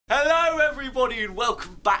everybody, and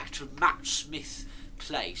welcome back to Matt Smith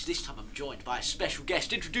Plays. This time I'm joined by a special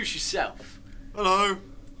guest. Introduce yourself. Hello.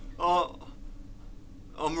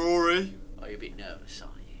 I'm Rory. Oh, you're a bit nervous,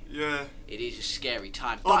 aren't you? Yeah. It is a scary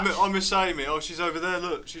time. I miss Amy. Oh, she's over there.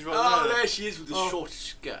 Look, she's right there. Oh, there she is with the short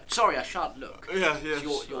skirt. Sorry, I shan't look. Yeah.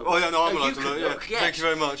 Oh, yeah, no, I'm allowed to look. Yeah. Yes. Thank you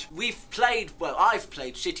very much. I've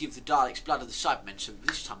played City of the Daleks, Blood of the Cybermen, so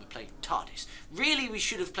this time we're playing TARDIS. Really, we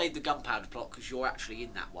should have played the Gunpowder Plot because you're actually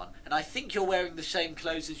in that one, and I think you're wearing the same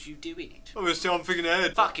clothes as you do in it. Obviously, I'm thinking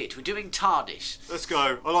ahead. Fuck it, we're doing TARDIS. Let's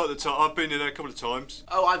go. I like the TARDIS. I've been in there a couple of times.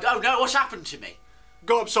 Oh no, what's happened to me?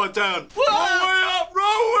 Go upside down. Roll way up!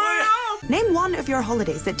 Roll way up! Name one of your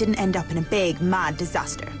holidays that didn't end up in a big, mad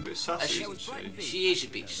disaster. A bit sassy, isn't she? She is a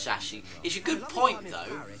bit sassy. It's a good point,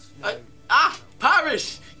 though.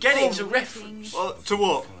 Paris! Get it, it's a reference. To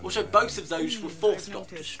what? Also, both of those were Fourth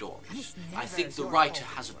Doctor stories. I think the writer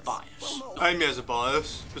has a bias. Amy has a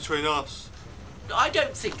bias between us. I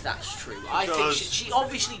don't think that's true. I think she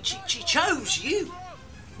obviously she chose you.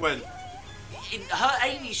 When? In her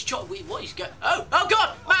Amy's choice. What is going? Oh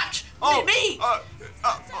God, Matt! Me! Is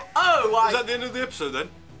that the end of the episode then?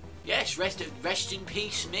 Yes, rest in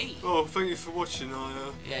peace, me. Oh, thank you for watching.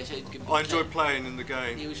 I enjoyed playing in the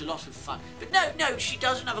game. It was a lot of fun. But no, she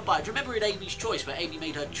doesn't have a bias. Remember in Amy's choice, where Amy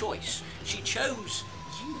made her choice? She chose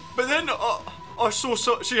you. But then I saw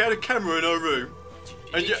she had a camera in her room.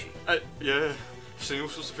 Did she? Yeah. I've seen all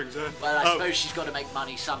sorts of things there. Well, I suppose she's got to make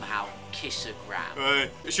money somehow. Kiss-a-gram.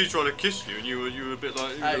 She tried to kiss you, and you were a bit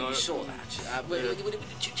like. You saw that.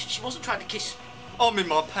 She wasn't trying to kiss. I'm in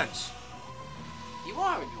my pants. You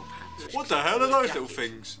are in your pants. What the hell are those little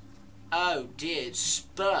things? Oh dear, it's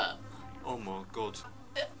sperm. Oh my god.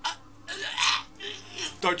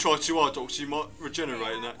 Don't try too hard, Doctor. You might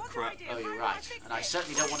regenerate in that crap. Oh, you're right. And I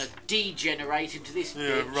certainly don't want to degenerate into this.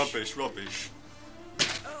 Yeah, bitch. rubbish.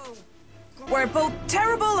 We're both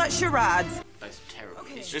terrible at charades. Both terrible.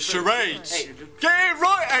 Okay. It's charades. Hey, get it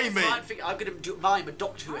right, Amy. I'm going to mime a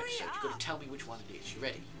Doctor Who episode. You've got to tell me which one it is. You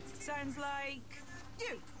ready? Sounds like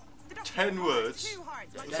you. 10 words.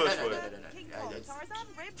 No, First word.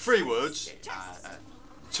 3 words.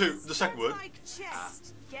 2. The second word.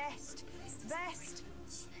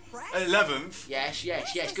 11th.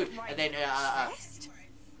 Yes. Good. And then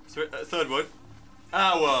Third word.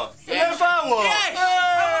 Hour. Yes. 11th hour. Yes.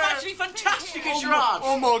 Oh, I'm actually fantastic at charades.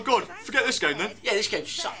 Oh my god. Forget this game then. Yeah, this game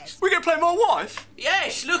sucks. We get to play my wife.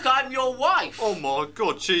 Yes. Look, I'm your wife. Oh my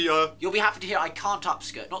god. She. You'll be happy to hear I can't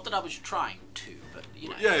upskirt. Not that I was trying to, but you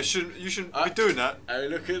know. Yeah. You shouldn't be doing that. Oh,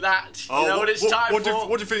 look at that. Oh, you know what it's time for?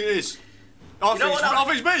 What do you think it is? I think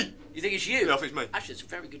it's me. You think it's you? Yeah, I think it's me. Actually, it's a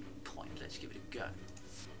very good point. Let's give it a go.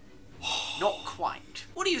 Not quite.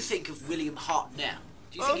 What do you think of William Hartnell?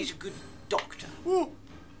 Do you think he's a good doctor? Well,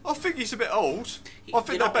 I think he's a bit old. I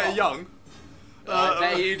think they're better young. I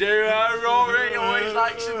bet you do, Rory. Always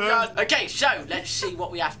likes some young. Okay, so let's see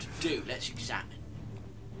what we have to do. Let's examine.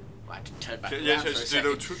 Right, turn back around for a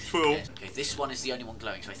second. Twirl. Yes, okay, this one is the only one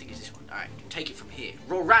glowing, so I think it's this one. All right, take it from here.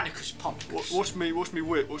 Roranicus Ponticus. What's me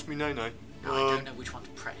whip? What's me nay? No, I don't know which one to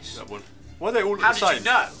press. That one. Why are they all How the same? did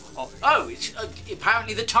you know? Oh, it's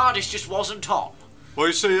apparently the TARDIS just wasn't on. Well,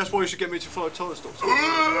 you see, that's why you should get me to follow TARDIS, Doctor.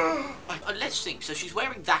 Let's think. So she's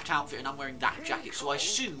wearing that outfit and I'm wearing that jacket. So I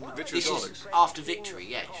assume Victory this Daleks. is after Victory.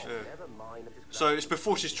 Yes. Yeah. So it's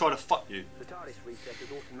before she's trying to fuck you.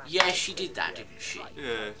 Yeah, she did that, didn't she?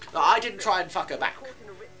 Yeah. No, I didn't try and fuck her back.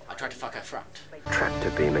 I tried to fuck her front.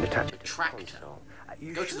 Tractor beam and attach. A tractor.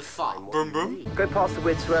 Go to the farm. Broom broom. Go past the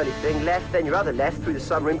weird swirly thing, left, then your other left through the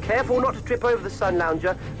sunroom. Careful not to trip over the sun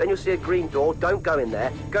lounger. Then you'll see a green door. Don't go in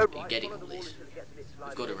there. Go. Are you getting all this?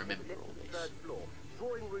 We've got to remember all this.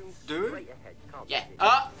 Do we? Yeah.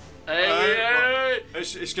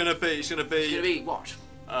 It's gonna be. It's gonna be what?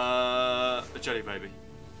 A jelly baby.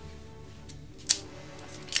 I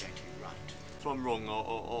think you're going to be right. If I'm wrong,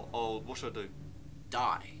 I'll what should I do?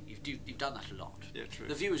 Die. You've done that a lot. Yeah, true.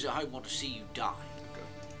 The viewers at home want to see you die. Okay.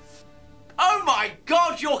 Oh my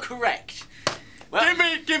God, you're correct. Well,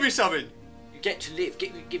 Give me something. You get to live.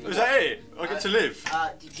 Give me. Is that it? I get to live.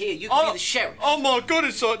 Here, you can be the sheriff. Oh my god,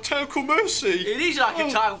 it's like Town Called Mercy. It is like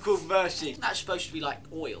a Town Called Mercy. That's supposed to be like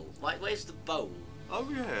oil. Like, where's the bowl? Oh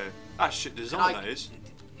yeah. That's shit design, that is.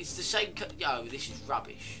 It's the same. Oh, this is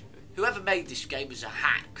rubbish. Whoever made this game is a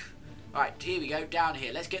hack. Right, here we go. Down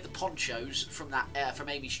here. Let's get the ponchos from that from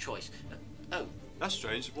Amy's Choice. Oh. That's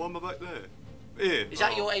strange. Why am I back there? Here. Is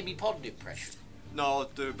that your Amy Pond impression? No, I'll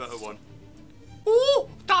do a better one. Oh,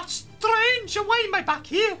 that's strange. Why am I back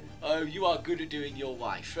here? Oh, you are good at doing your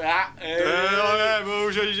wife. I am.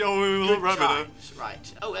 Good times.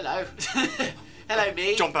 Right. Oh, hello. Hello,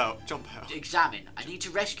 me. Jump out. Jump out. Examine. I need to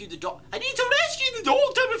rescue the doctor. I need to rescue the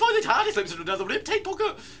doctor before the TARDIS slips into another riptide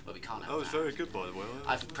pocket. Well, we can't have That was very good, by the way.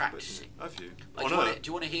 I've been practicing. Have you? Do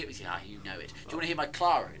you want to hear it? Yeah, you know it. Do you want to hear my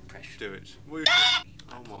Clara impression? Do it.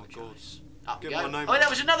 Oh my God. Get my name. Oh, that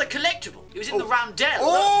was another collectible. It was in the roundel.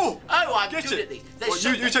 Oh! I'm Get good it. at these.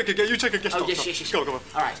 Well, you take a guess. Oh, yes. Go on. All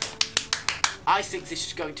right. I think this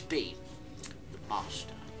is going to be the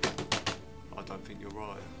Master. I don't think you're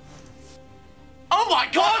right. Oh my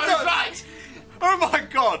God! I was right. Oh my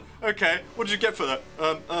God. Okay. What did you get for that?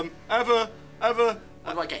 Have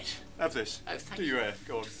What do I get? Have this. Oh, thank Do you. your hair.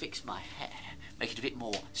 Go on. To fix my hair, make it a bit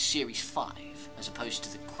more Series 5 as opposed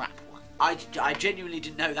to the crap one. I genuinely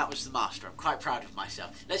didn't know that was the Master. I'm quite proud of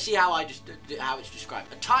myself. Let's see how how it's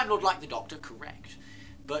described. A Time Lord like the Doctor, correct,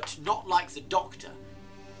 but not like the Doctor.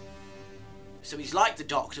 So he's like the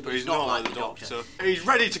Doctor, but he's not like the Doctor. He's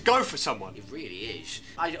ready to go for someone. He really is.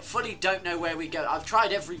 I fully don't know where we go. I've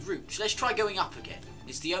tried every route. So let's try going up again.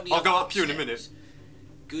 It's the only. I'll go up you in a minute.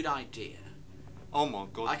 Good idea. Oh my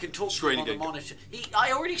God. I can talk to him on the monitor.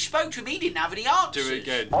 I already spoke to him. He didn't have any answers. Do it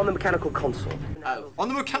again. On the mechanical console. Oh. On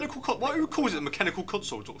the mechanical console? Who calls it the mechanical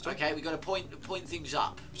console, Doctor? Okay, we've got to point things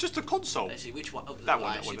up. It's just a console. Let's see, which one? Oh, that one.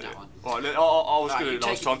 Right, I was good at it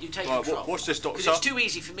last time. You take right, control. watch this, Doctor. Because it's too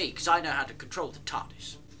easy for me, because I know how to control the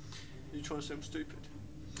TARDIS. Are you trying to say I'm stupid?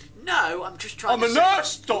 No, I'm just trying I'm a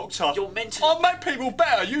nurse, Doctor. You're meant to... I'll make people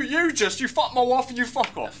better. You fuck my wife and you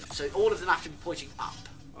fuck off. So all of them have to be pointing up.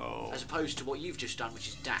 Oh. As opposed to what you've just done, which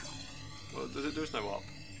is down. Well, there's no up.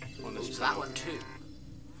 On this that one too.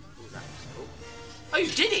 Oh, you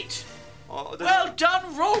did it! Well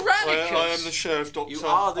done, Rory. I am the sheriff, Doctor. You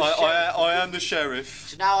are the sheriff. I am the sheriff.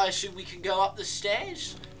 So now I assume we can go up the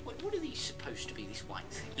stairs? What are these supposed to be, these white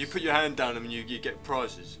things? You put your hand down them and you get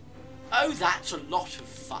prizes. Oh, that's a lot of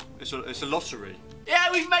fun. It's a lottery.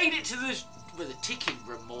 Yeah, we've made it to the ticking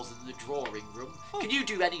room more than the drawing room. Oh. Can you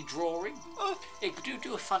do any drawing? Hey,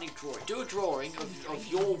 do a funny drawing. Do a drawing of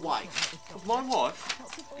your wife. Of my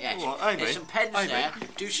wife? Yes. All right, Amy. There's some pens there.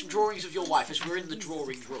 Do some drawings of your wife as we're in the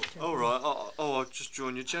drawing room. All right. I'll just draw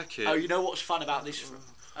on your jacket. Oh, you know what's fun about this room?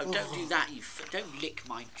 Oh, don't do that, don't lick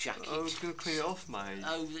my jacket. I was going to clean it off, mate.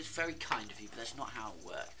 Oh, that's very kind of you, but that's not how it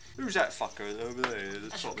works. Who's that fucker over there at the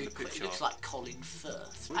That's top a of the good picture? It looks like Colin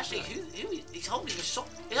Firth. Actually, who is, he's holding a sock.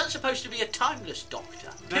 Is that supposed to be a timeless doctor?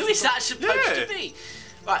 Who is that supposed to be?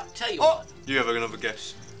 Right, tell you what. Do you have another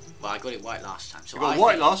guess? Well, I got it white last time. So you got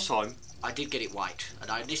white last time? I did get it white,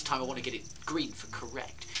 and this time I want to get it green for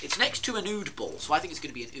correct. It's next to an ood ball, so I think it's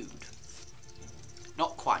going to be an ood.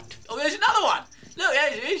 Not quite. Oh, there's another one! Look,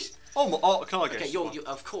 there it is! Oh, can I guess? Okay, you're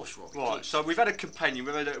of course, Rory. Right, please. so we've had a companion,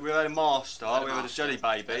 we've had a master, we've had a jelly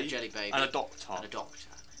baby, and a doctor.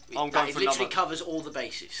 I'm going for it literally another. Covers all the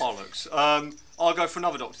bases. Bollocks. I'll go for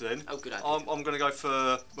another doctor then. Oh, good idea. I'm going to go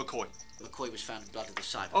for McCoy. McCoy was found in blood of the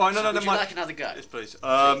Cyber. Oh, no, Would you like another go? Yes, please.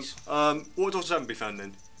 Please. What doctors haven't been found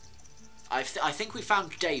then? I think we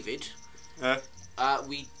found David. Yeah.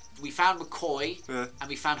 We found McCoy. Yeah. And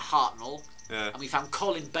we found Hartnell. Yeah. And we found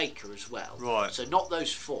Colin Baker as well. Right. So not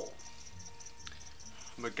those four.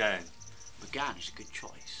 McGann. McGann is a good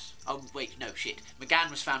choice. Oh, wait, no, shit.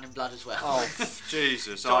 McGann was found in blood as well. Oh,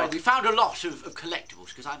 Jesus. Sorry, we found a lot of collectibles,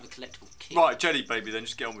 because I'm a collectible kid. Right, jelly baby then,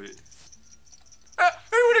 just get on with it.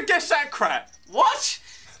 Who would have guessed that crap? What?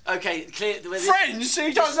 Okay, clear. Friends?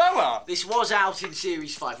 He does know her. This was out in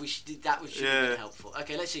Series 5. That should have been helpful.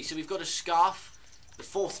 Okay, let's see. So we've got a scarf, the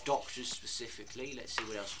 4th Doctor specifically. Let's see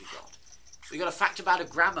what else we got. We got a fact about a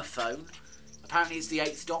gramophone. Apparently it's the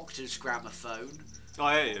 8th Doctor's gramophone.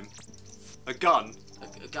 I hate him. A gun.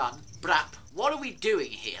 A gun. Brap. What are we doing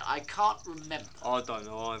here? I can't remember. I don't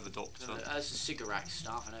know either, Doctor. That's the cigarette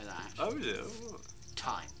stuff. I know that. Oh, is it? Oh.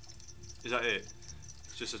 Time. Is that it?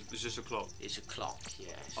 It's just a clock. It's a clock,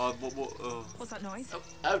 yes. What's that noise?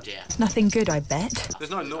 Oh dear. Nothing good, I bet.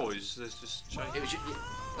 There's no noise. There's just change. It was.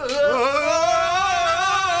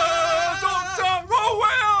 Doctor! Wrong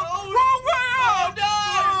way up! Wrong way up! Oh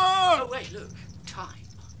no! Oh wait, look. Time.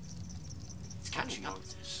 It's catching up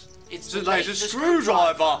with us. It's a laser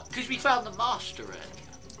screwdriver. Because we found the master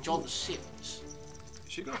earlier, John Sims.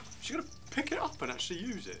 She's gonna pick it up and actually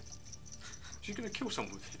use it. She's gonna kill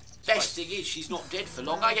someone with it. Best thing is she's not dead for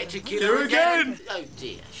long. I get to kill her again. Oh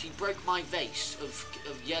dear, she broke my vase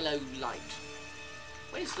of yellow light.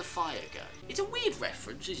 Where's the fire go? It's a weird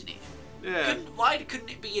reference, isn't it? Yeah. Why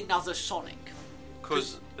couldn't it be another Sonic?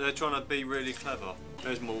 Because they're trying to be really clever.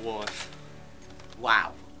 There's my wife.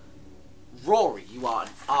 Wow. Rory, you are an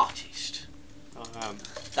artist. I am.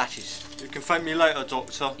 That is. You can thank me later,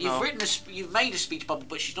 Doctor. You've made a speech bubble,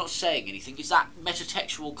 but she's not saying anything. Is that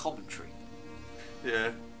metatextual commentary?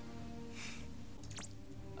 Yeah.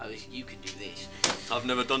 Oh, you can do this. I've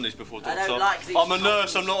never done this before, Doctor. I don't like these. I'm a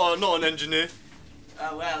nurse, I'm not an engineer.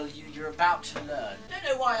 Oh, well, you're about to learn. I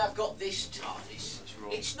don't know why I've got this TARDIS. That's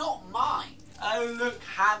wrong. It's not mine. Oh, look,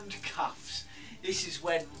 handcuffs. This is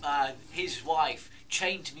when his wife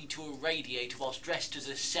chained me to a radiator whilst dressed as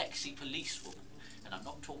a sexy policewoman. And I'm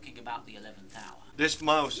not talking about the 11th hour. This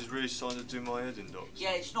mouse is really starting to do my head in, Doctor.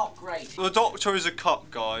 Yeah, it's not great. The Doctor is a cup,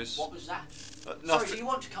 guys. What was that? Nothing. Sorry, do you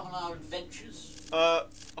want to come on our adventures? Well,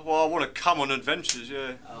 I want to come on adventures,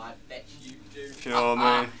 yeah. Oh, I bet you do. You know what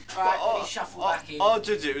I mean? Alright, let me shuffle back in. I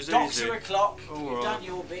did it was easy. Doctor o'clock. All You've right. done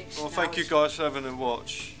your bits. Well, thank you guys for having a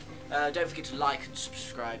watch. Don't forget to like and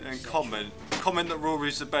subscribe. And comment. Comment that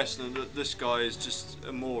Rory's the best and that this guy is just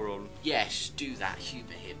a moron. Yes, do that.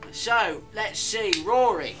 Humour him. So, let's see.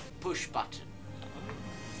 Rory, push button.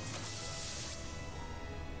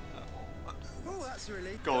 Oh, that's a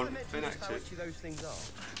relief. Go on, Never meant to enact just how it. much those things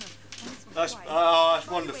are. That's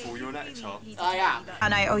wonderful. You're an actor. I am.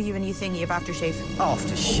 And I owe you a new thingy of aftershave.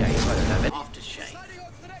 Aftershave, I don't have it. Aftershave.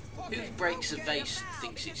 Who breaks a vase and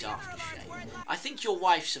thinks it's aftershave? I think your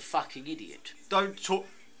wife's a fucking idiot. Don't talk.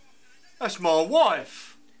 That's my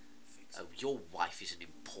wife. Oh, your wife isn't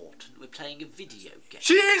important. We're playing a video game.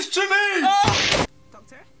 She is to me!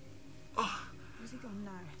 Doctor? Where's he gone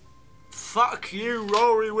now? Fuck you,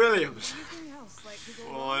 Rory Williams. Anything else? Like,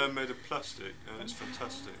 Well, I am made of plastic and it's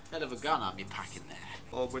fantastic. Hell of a gun I'm packing there.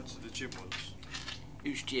 I went to the gym once.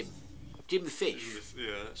 Who's Jim? Jim the fish?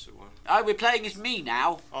 Yeah, that's the one. Oh, we're playing as me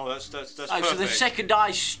now. Oh, that's Oh, perfect. so the second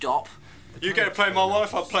I stop, You get to play my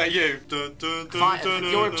wife, I'll play you. Dun, dun, dun,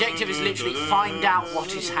 your objective is literally find out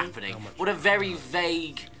what is happening. What a very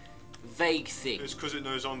vague thing. It's because it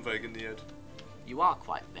knows I'm vague in the head. You are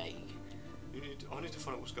quite vague. I need to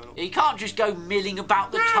find out what's going on. You can't just go milling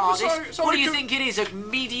about the Yeah, but TARDIS. so What do we you can- think it is, a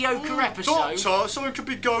mediocre episode? Doctor, something could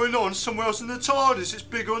be going on somewhere else in the TARDIS. It's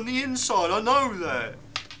bigger on the inside, I know that.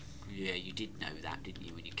 Yeah, you did know that, didn't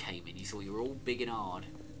you, when you came in? You thought you were all big and hard.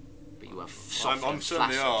 But you were soft I'm and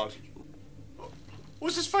certainly flaccid. hard.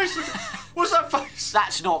 What's his face? What's that face?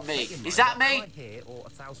 That's not me. Is that me? Right here or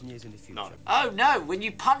 1,000 years in the future. No. Oh no, when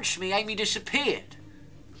you punched me, Amy disappeared.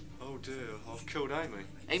 Oh dear, I've killed Amy.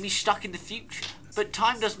 Amy's stuck in the future. But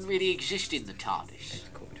time doesn't really exist in the TARDIS.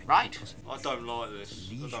 Right? I don't like this.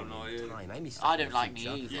 I don't like you. I don't like me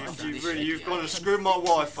either. after this You've video. gone and screwed my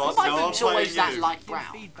wife up. My now I'm boots always playing that you. light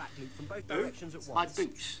brown. Feedback loop from both directions at My once.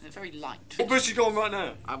 boots, they're very light. What boots you got on right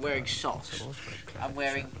now? I'm wearing socks. I'm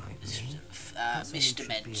wearing Mr.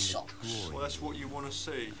 Men's socks. Well, that's what you want to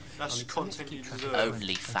see. That's the content you deserve.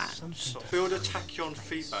 Only fans. Build a tachyon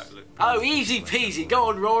feedback loop. Oh, easy peasy. Go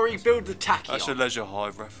on, Rory, build the That's a tachyon. Leisure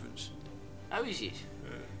Hive reference. Oh, is it?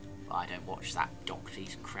 I don't watch that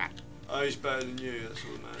Doctor's crap. Oh, he's better than you, that's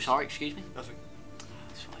all that matters. Sorry, excuse me? Nothing.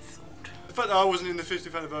 That's what I thought. The fact that I wasn't in the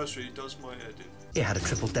 50th anniversary does my head in. It had a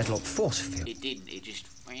triple deadlock force field. It didn't, it just...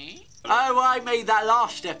 Oh, I made that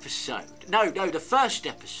last episode. No, the first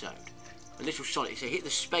episode. A little Sonic. So hit the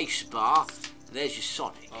space bar, and there's your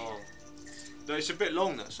Sonic. Oh. No, it's a bit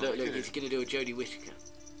long, that song. Look, he's going to do a Jodie Whittaker.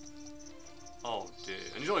 Oh dear.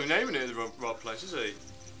 And he's not even naming it in the right place, is he?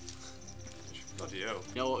 Bloody hell.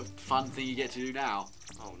 You know what fun thing you get to do now?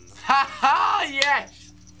 Oh no. Ha ha!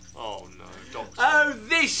 Yes! Oh no, Doctor. Oh,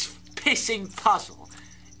 this pissing puzzle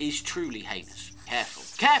is truly heinous. Careful.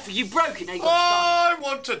 Careful, you've broken it. You've got I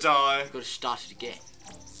want to die. to start it again.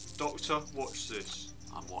 Doctor, watch this.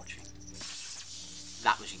 I'm watching.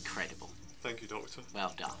 That was incredible. Thank you, Doctor.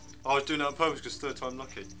 Well done. I was doing that on purpose because third time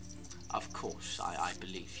lucky. Of course, I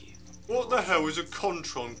believe you. What the hell is a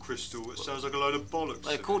Contron crystal? It sounds like a load of bollocks.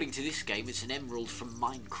 Well, according to this game, it's an emerald from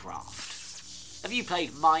Minecraft. Have you played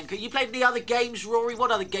Minecraft? You played any other games, Rory?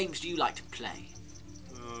 What other games do you like to play?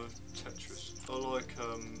 Tetris. I like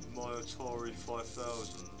my Atari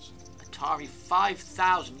 5000s. Atari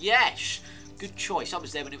 5000. Yes, good choice. I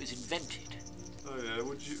was there when it was invented. Oh yeah,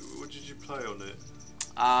 what did you play on it?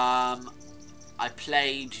 I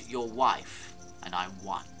played your wife, and I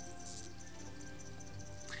won.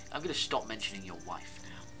 I'm going to stop mentioning your wife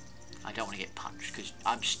now. I don't want to get punched because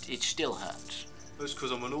it still hurts. That's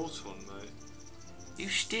because I'm an Auton, mate. You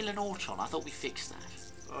still an Auton? I thought we fixed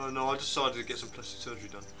that. Oh no, I decided to get some plastic surgery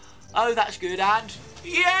done. Oh, that's good, and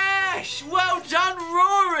yes, well done,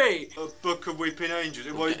 Rory. A Book of Weeping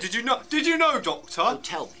Angels. Well, did you know, Doctor? Oh,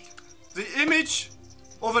 tell me. The image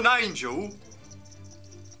of an angel.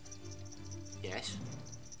 Yes,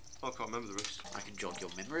 I can't remember the rest. I can jog your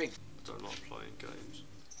memory. I don't like playing games.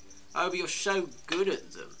 Oh, but you're so good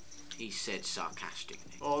at them, he said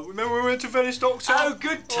sarcastically. Oh, remember we went to Venice, Doctor? Oh,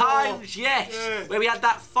 good times, yes, yeah. where we had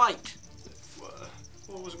that fight.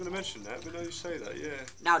 What wasn't going to mention that, but now you say that, yeah.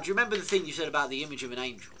 Now, do you remember the thing you said about the image of an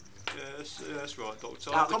angel? Yeah, that's right,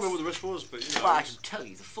 Doctor. Now, I can't remember what the rest was, but you know. Well, I can tell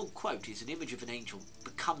you, the full quote is an image of an angel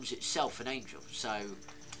becomes itself an angel, so...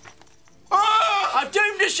 I've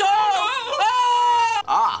doomed us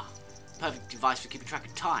all! Perfect device for keeping track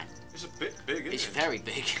of time. It's a bit big, isn't it? It's very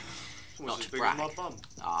big. It's Not almost to as big brag. as my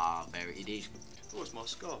bum. Very, it is. Oh, it's my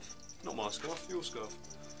scarf. Not my scarf, your scarf.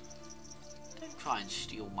 Don't try and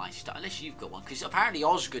steal my stuff, unless you've got one, because apparently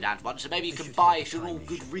Osgood had one, so maybe you can buy it at all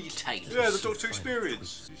good retailers. Yeah, the Doctor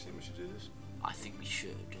Experience. Do you think we should do this? I think we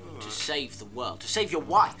should. To save the world. To save your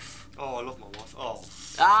wife. Oh, I love my wife. Oh.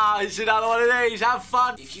 It's another one of these. Have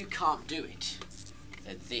fun. If you can't do it,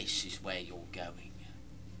 then this is where you're going.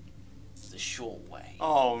 The short way.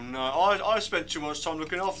 Oh, no. I spent too much time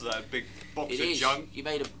looking after that big box It of is. junk. You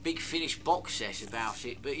made a big Finnish box set about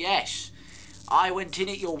it, but yes. I went in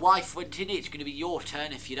it, your wife went in it. It's going to be your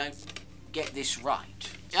turn if you don't get this right.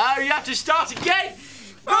 Oh, you have to start again!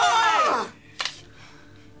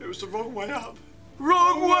 It was the wrong way up.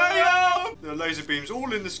 Wrong way up! The laser beam's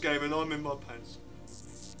all in this game and I'm in my pants.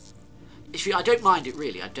 See, I don't mind it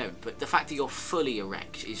really, I don't, but the fact that you're fully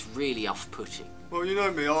erect is really off-putting. Well, you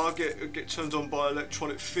know me, I get turned on by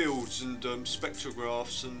electronic fields and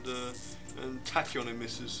spectrographs and tachyon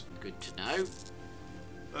emitters. Good to know.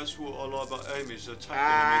 That's what I like about Amy's. The tachyon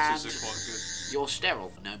emitters are quite good. You're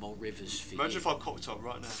sterile. No more rivers for Imagine you. if I cocked up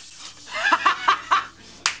right now.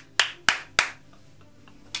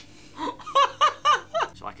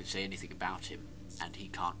 So I can say anything about him, and he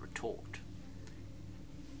can't retort.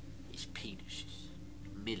 His penis is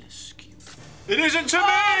minuscule. It isn't to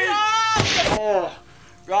me!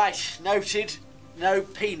 Right, noted. No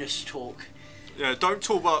penis talk. Yeah, don't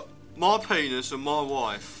talk about my penis and my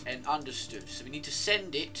wife. And understood. So we need to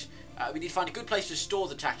send it. We need to find a good place to store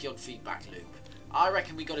the tachyon feedback loop. I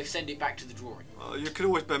reckon we got to send it back to the drawing. You can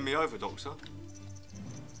always bend me over, Doctor.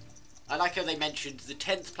 I like how they mentioned the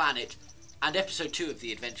 10th planet and episode 2 of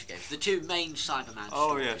the Adventure Games, the two main Cyberman Oh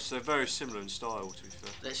stories. yes, they're very similar in style, to be fair.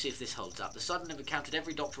 Let's see if this holds up. The Sudden have encountered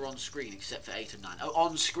every Doctor on screen except for 8 and 9. Oh,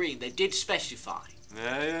 on screen. They did specify.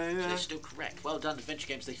 Yeah. So they're still correct. Well done, Adventure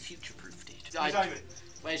Games. They future-proofed it. Where's Amy?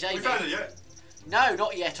 Where's Amy? We found it yet? No,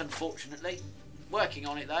 not yet, unfortunately. Working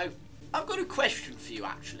on it, though. I've got a question for you,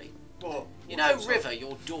 actually. What? You know River,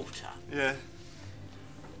 your daughter. Yeah.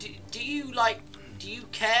 Do you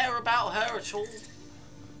care about her at all?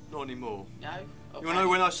 Not anymore. No? Okay. You wanna know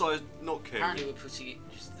when I started not caring? Apparently we're putting it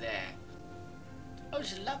just there. Oh,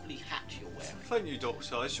 it's a lovely hat you're wearing. Thank you,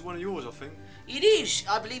 Doctor. It's one of yours, I think. It is.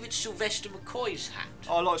 I believe it's Sylvester McCoy's hat.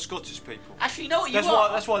 I like Scottish people. Actually, you know what you are?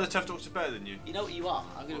 That's why the 10th Doctor's better than you. You know what you are?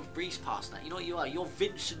 I'm going to breeze past that. You know what you are? You're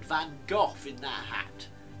Vincent van Gogh in that hat.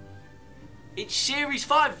 It's Series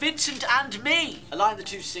 5, Vincent and me. Align the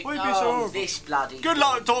two sing. Why are you being so Oh, horrible? this bloody... Good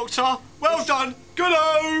luck, Doctor. Well done.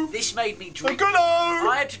 Good-o. This made me drink. Good-o.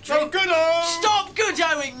 I had to drink. Good-o. Stop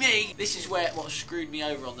good-oing me! This is what screwed me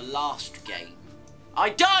over on the last game. I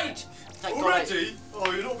died! Thank God Already?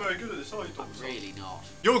 Oh, you're not very good at this, are you, Doctor? I'm really not.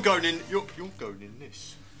 You're going in. You're going in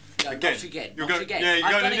this. No, Again. not again. You're Not going- again. yeah, you're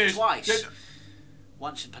I've going done in it this. twice. Yeah.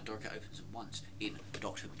 Once in Pandora Opens and once in the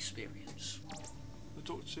Doctor Who Experience. The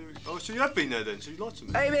Doctor. Oh, so you have been there then? So you lied to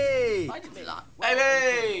me? Amy! I didn't lie.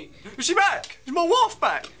 Baby! Is she back? Is my wife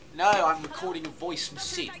back? No, I'm recording a voice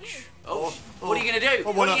message. Oh, what are you going to do?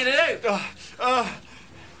 Oh, What are you going to do? Uh,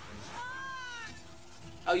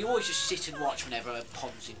 Oh, you always just sit and watch whenever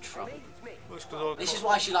Pon's in trouble. that's 'cause I This is can't-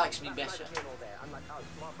 why she likes me better.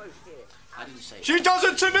 I didn't say She does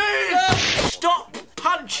it to me! Stop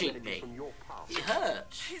punching me! It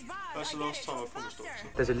hurts. That's the last time I promised, Doctor.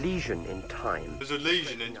 There's a lesion in time. There's a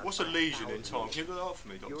lesion in. What's a lesion in time? Can you look that up for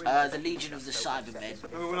me, Doctor? The Legion of the Cybermen.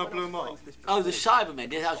 Remember when I blew him up? Oh, the Cybermen.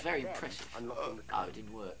 Yeah, that was very impressive. Oh, it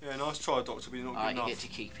didn't work. Yeah, nice try, Doctor, but you're not Alright, good you enough. get to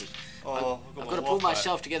keep it. Oh, I've got to pull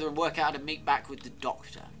myself together and work out how to meet back with the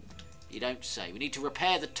Doctor. You don't say. We need to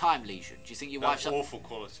repair the time lesion. Do you think your wife's That's up? awful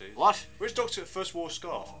quality. What? Which Doctor first wore a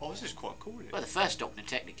scarf? Oh, this is quite cool, isn't it? Well, the first Doctor,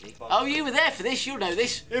 technically. Oh, you were there for this. You'll know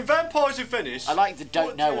this. In Vampires in Venice. I like the don't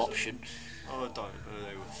what know is it? option. Oh, I don't know.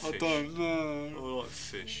 They were fish. I don't know. I like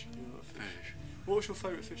fish. You like fish. What's your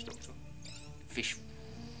favourite fish, Doctor? Fish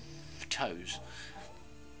toes.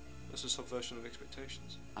 That's a subversion of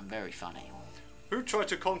expectations. I'm very funny. Who tried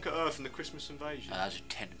to conquer Earth in the Christmas invasion? That was a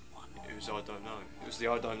Tennant one. It was I don't know. It was the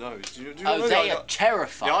I don't know. Do you Oh, know they the are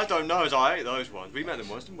terrified. Yeah, I don't know. I ate those ones. We met them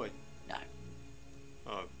once, didn't we? No.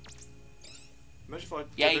 Oh. Imagine if I.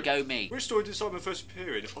 Yay, did- go me. Which story did Simon first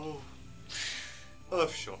appear in? Oh.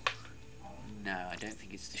 Earthshock. No, I don't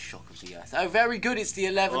think it's the shock of the Earth. Oh, very good. It's the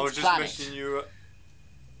 11th I was just planet. messing you up.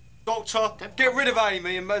 Doctor, get rid of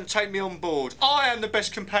Amy and take me on board. I am the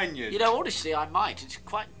best companion. You know, honestly, I might. It's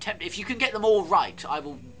quite tempting. If you can get them all right, I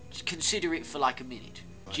will consider it for like a minute.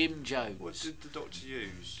 Right. Jim Jones. What did the Doctor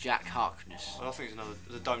use? Jack Harkness. Well, I think it's another.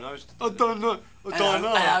 I don't know. I don't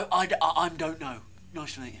know. I don't know.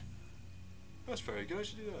 Nice to meet you. That's very good. I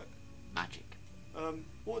should do that. Magic.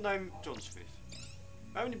 What name? John Smith.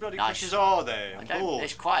 How many bloody questions are there?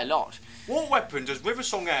 There's quite a lot. What weapon does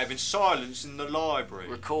Riversong have in silence in the library?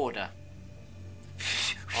 Recorder.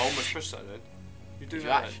 I almost pressed that then. You do Did you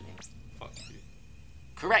that? actually? Fuck you.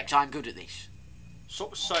 Correct, I'm good at this.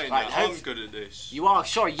 Stop saying Right, that. I'm good at this. You are,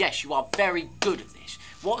 sorry, yes, you are very good at this.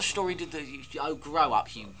 What story did grow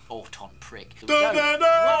up, you Auton prick.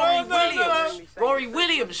 Rory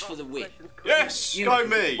Williams for the win. Yes, go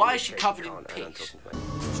me. Why is she covered in piss?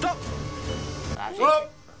 Stop!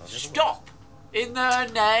 Stop! In the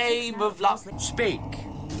name of love. Speak.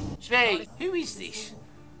 Speak. Who is this?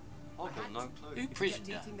 I've got no clue. Who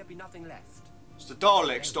prisoner? There'll be nothing left. It's the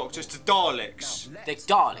Daleks, Doctor. It's the Daleks. They're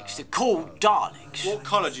Daleks. They're called Daleks. What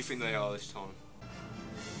colour do you think they are this time?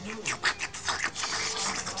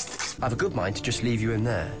 I have a good mind to just leave you in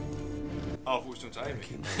there. Oh, I thought we were talking to Amy.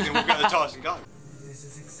 Then we'll get the TARDIS and go.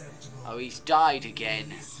 Oh, he's died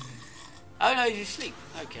again. Oh no, he's asleep.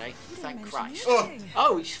 Okay, thank Christ.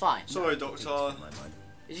 Oh, he's fine. Sorry, Doctor.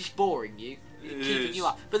 Is this boring you? It Keeping is. you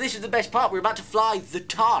up. But this is the best part. We're about to fly the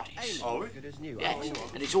TARDIS. Are we? Yes,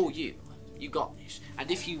 and it's all you. You got this. And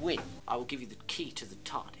if you win, I will give you the key to the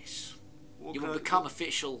TARDIS. What You can will I- become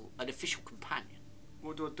an official companion.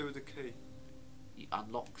 What do I do with the key? You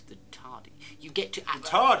unlock the TARDIS. You get to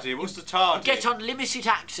TARDIS? What's the TARDIS? You get unlimited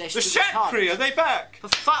access The to the Shankry, TARDIS. are they back? For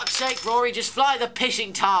fuck's sake, Rory, just fly the pissing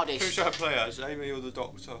Who TARDIS. should I play as, Amy or the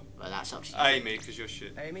Doctor? Well, that's up to you. Amy, because you're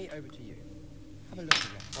shit. Amy, over to you. Have a look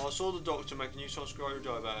at I saw the Doctor make a new song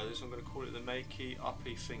screwdriver out of this. I'm going to call it the Makey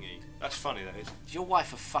Uppy Thingy. That's funny, that is. Is your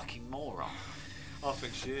wife a fucking moron? I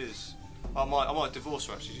think she is. I might divorce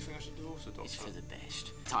her, actually. Do you think I should divorce the Doctor? It's for the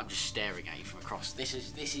best. I'm just staring at you from across. This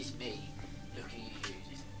is me looking at you.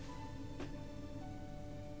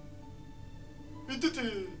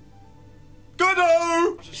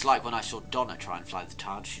 Good-o! It's like when I saw Donna try and fly the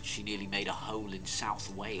TARDIS. She nearly made a hole in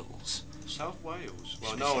South Wales. South Wales?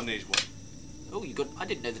 Well, no one needs one. Oh, I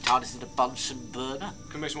didn't know the TARDIS had a Bunsen burner.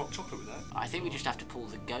 Can we make some hot chocolate with that? I think we just have to pull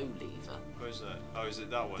the go lever. Where's that? Oh, is it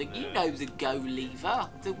that one? You know the go lever.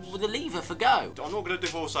 The lever for go. I'm not going to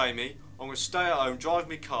divorce Amy. I'm going to stay at home, drive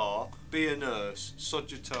my car, be a nurse,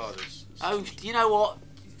 sod your TARDIS. Oh, you know what?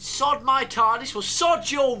 Sod my TARDIS, well, sod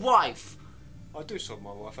your wife. I do sod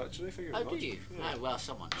my wife, actually. Thank you Oh, very much. do you? Yeah. Oh, well,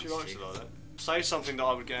 someone She needs likes to. it like that. Say something that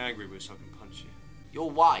I would get angry with so I can punch you. Your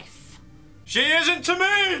wife. She isn't to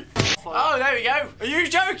me! Oh, there we go. Are you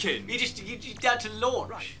joking? You just had to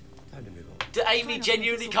launch. Time to move on. Amy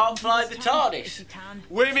genuinely can't fly the TARDIS.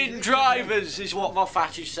 Women drivers is what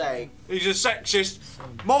Moffat is saying. He's a sexist.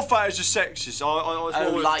 Moffat is a sexist. I Oh,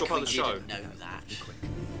 always like drop out we the show. didn't know that.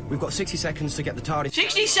 We've got 60 seconds to get the TARDIS.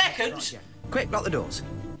 60 seconds? Quick, lock the doors.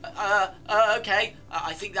 Okay.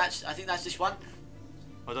 I think that's this one.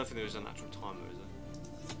 I don't think there is an actual time though, is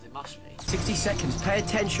there? There must be. 60 seconds. Pay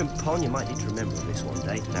attention, Pon. You might need to remember this one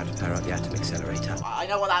day. Now to power up the atom accelerator. I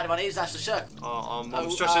know what that one is. That's the circle.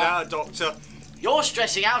 I'm stressing out, Doctor. You're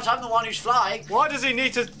stressing out. I'm the one who's flying. Why does he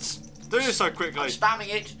need to do this so quickly? I'm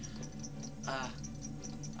spamming it.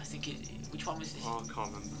 I think it. Which one was this? Oh, I can't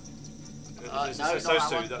remember. No, Those not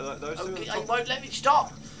two. that one. Those two. Okay, it won't let me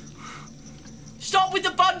stop. Stop with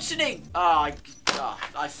the bunsening! I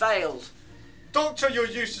failed. Doctor, you're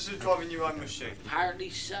useless at driving your own machine. Apparently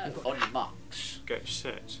so. On your marks. Get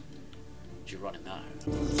set. Geronimo.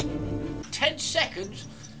 10 seconds?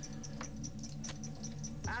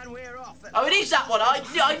 And we're off. Oh, it is that one.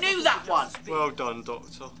 I knew that one. Well done,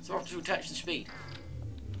 Doctor. Throttle to touch the speed.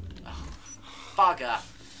 Oh, bugger.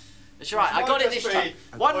 It's alright, I got it this time.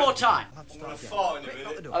 One more time. I'm going to fart in a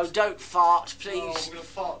minute. Oh, don't fart, Oh, please. I'm going to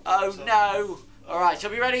fart. Oh, no. Alright, are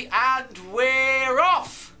we ready? And we're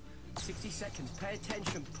off. 60 seconds. Pay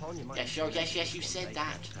attention, Pon. You might Yes, sure, yes, you said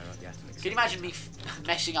that. Power up the atom accelerator. Can you imagine me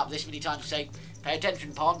messing up this many times and saying, pay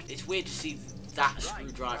attention, Pond? It's weird to see that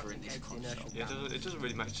screwdriver in this console. Yeah, it doesn't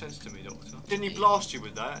really make sense to me, Doctor. Didn't he blast you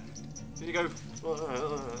with that? Did he go...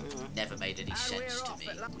 Never made any sense to me.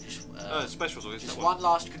 specials, or is Just that one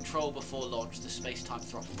last control before launch, the space-time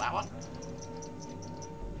throttle. That one?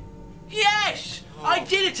 Yes! I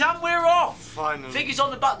did it and we're off! Finally. Fingers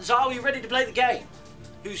on the buttons, are we ready to play the game?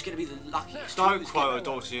 Who's going to be the luckiest? Don't Who's quote gonna- a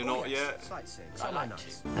Doctor, you're not yet. Sightseeing. I Somewhere like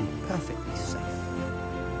nice. And perfectly safe.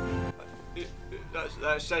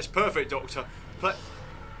 That's perfect, Doctor. Wait,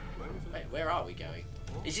 where are we going?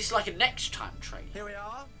 Is this like a next time train? Here we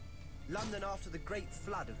are. London after the great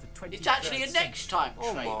flood of the 23rd It's actually a century. next time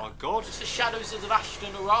Oh trailer. my God. It's the Shadows of the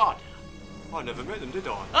Vashta Narada. I never met them, did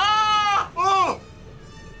I? Ah! Oh!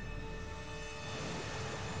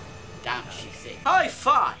 Damn, she thick. High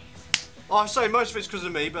five! I say most of it's because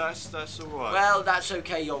of me, but that's all right. Well, that's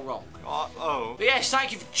okay, you're wrong. Oh. But yes,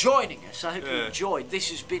 thank you for joining us. I hope you Yeah. enjoyed. This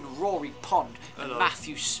has been Rory Pond and Hello.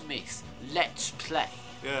 Matthew Smith. Let's play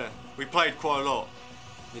Yeah, we played quite a lot.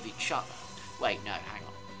 with each other. Wait, no, hang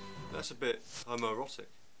on. That's a bit homoerotic.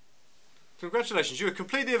 Congratulations, you have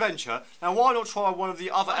completed the adventure. Now why not try one of the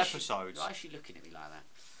other episodes? Why is she looking at me like that?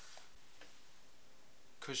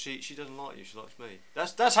 Because she doesn't like you, she likes me.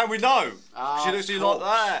 That's how we know. Oh, She looks at you like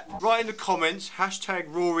that. Write in the comments, hashtag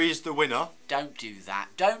Rory's the winner. Don't do that.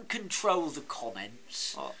 Don't control the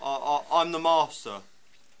comments. I'm the master.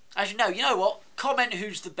 Actually, you know what? Comment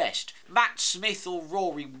who's the best, Matt Smith or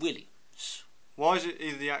Rory Williams. Why is it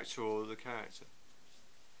either the actor or the character?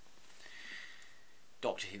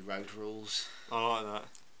 Doctor Who Road Rules. I like that.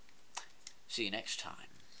 See you next time.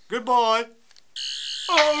 Goodbye.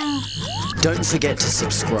 Don't forget to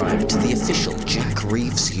subscribe to the official Jack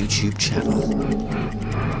Reeves YouTube channel.